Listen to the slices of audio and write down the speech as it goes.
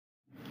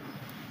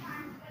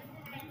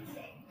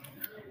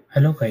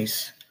Hello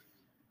guys,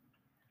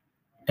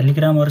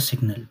 Telegram or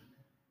Signal.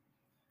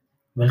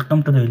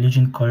 Welcome to the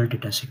illusion called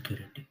data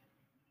security.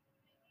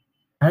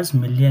 As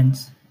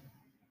millions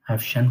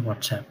have shunned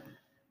WhatsApp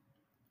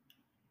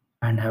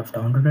and have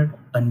downloaded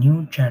a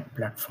new chat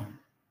platform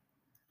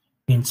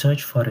in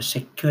search for a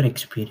secure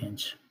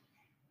experience,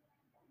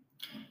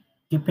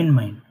 keep in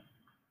mind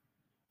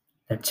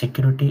that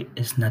security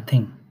is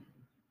nothing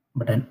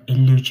but an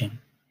illusion,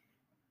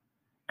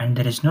 and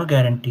there is no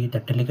guarantee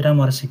that Telegram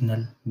or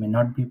Signal may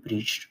not be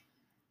breached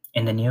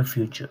in the near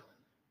future,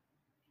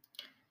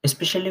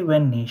 especially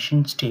when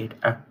nation state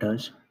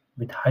actors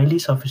with highly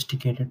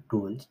sophisticated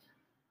tools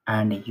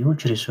and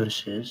huge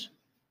resources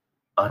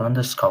are on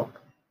the scout.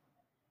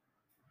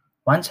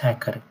 Once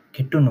hacker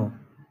get to know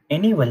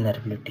any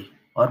vulnerability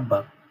or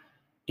bug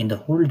in the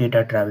whole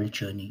data travel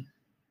journey,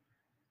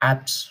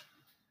 apps,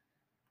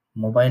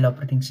 mobile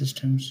operating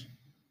systems,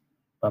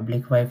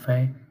 public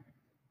Wi-Fi,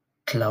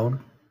 cloud,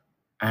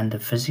 and the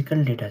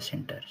physical data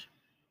centers,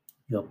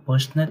 your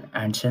personal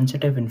and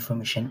sensitive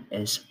information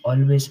is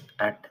always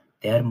at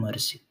their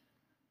mercy.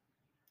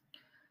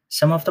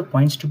 Some of the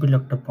points to be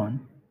looked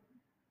upon: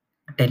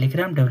 the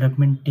Telegram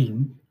development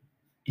team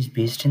is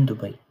based in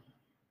Dubai.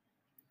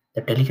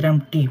 The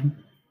Telegram team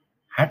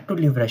had to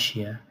leave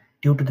Russia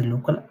due to the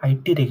local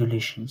IT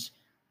regulations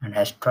and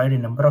has tried a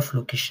number of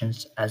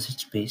locations as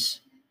its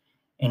base,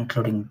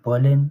 including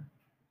Berlin,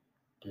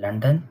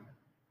 London,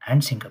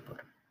 and Singapore.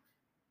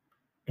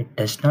 It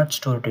does not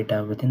store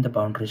data within the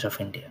boundaries of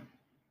India.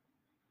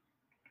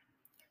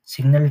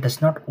 Signal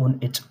does not own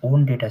its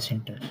own data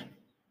centers.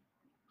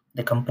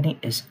 The company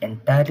is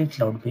entirely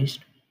cloud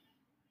based,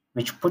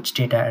 which puts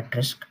data at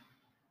risk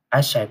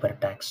as cyber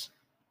attacks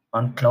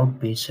on cloud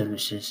based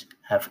services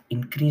have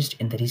increased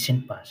in the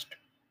recent past.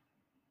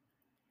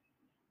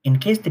 In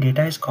case the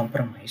data is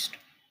compromised,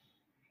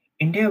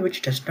 India,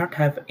 which does not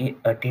have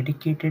a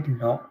dedicated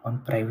law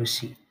on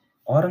privacy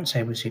or on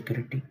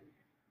cybersecurity,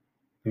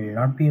 will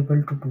not be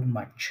able to do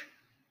much.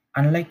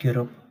 Unlike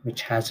Europe,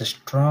 which has a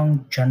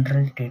strong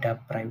general data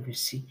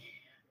privacy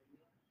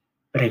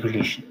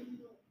regulation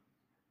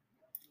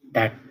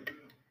that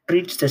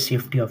treats the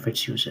safety of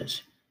its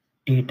users'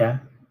 data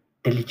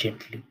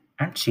diligently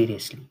and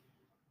seriously.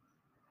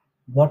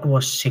 What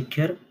was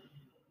secure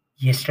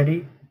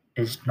yesterday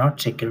is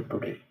not secure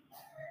today,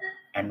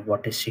 and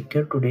what is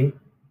secure today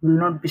will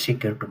not be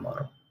secure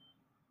tomorrow.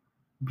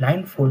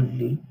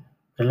 Blindfoldly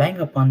relying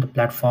upon the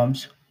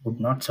platforms would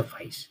not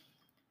suffice.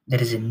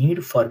 There is a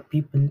need for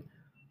people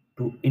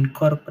to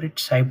incorporate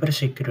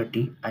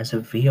cybersecurity as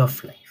a way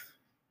of life.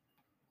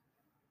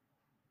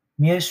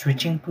 Mere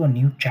switching to a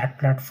new chat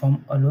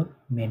platform alone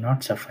may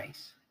not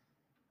suffice.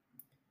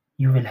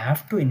 You will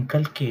have to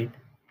inculcate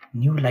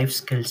new life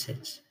skill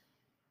sets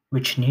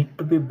which need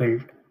to be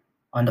built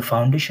on the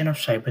foundation of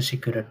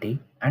cybersecurity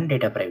and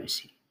data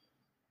privacy.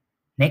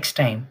 Next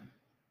time,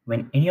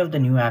 when any of the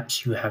new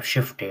apps you have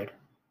shifted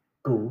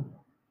to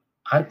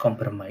are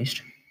compromised,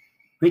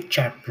 which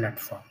chat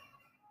platform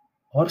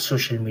or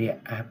social media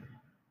app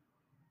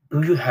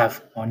do you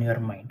have on your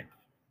mind?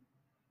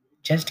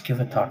 Just give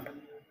a thought.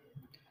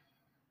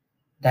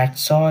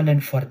 That's all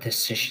in for this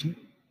session.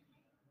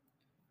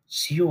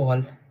 See you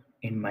all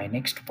in my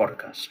next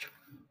podcast.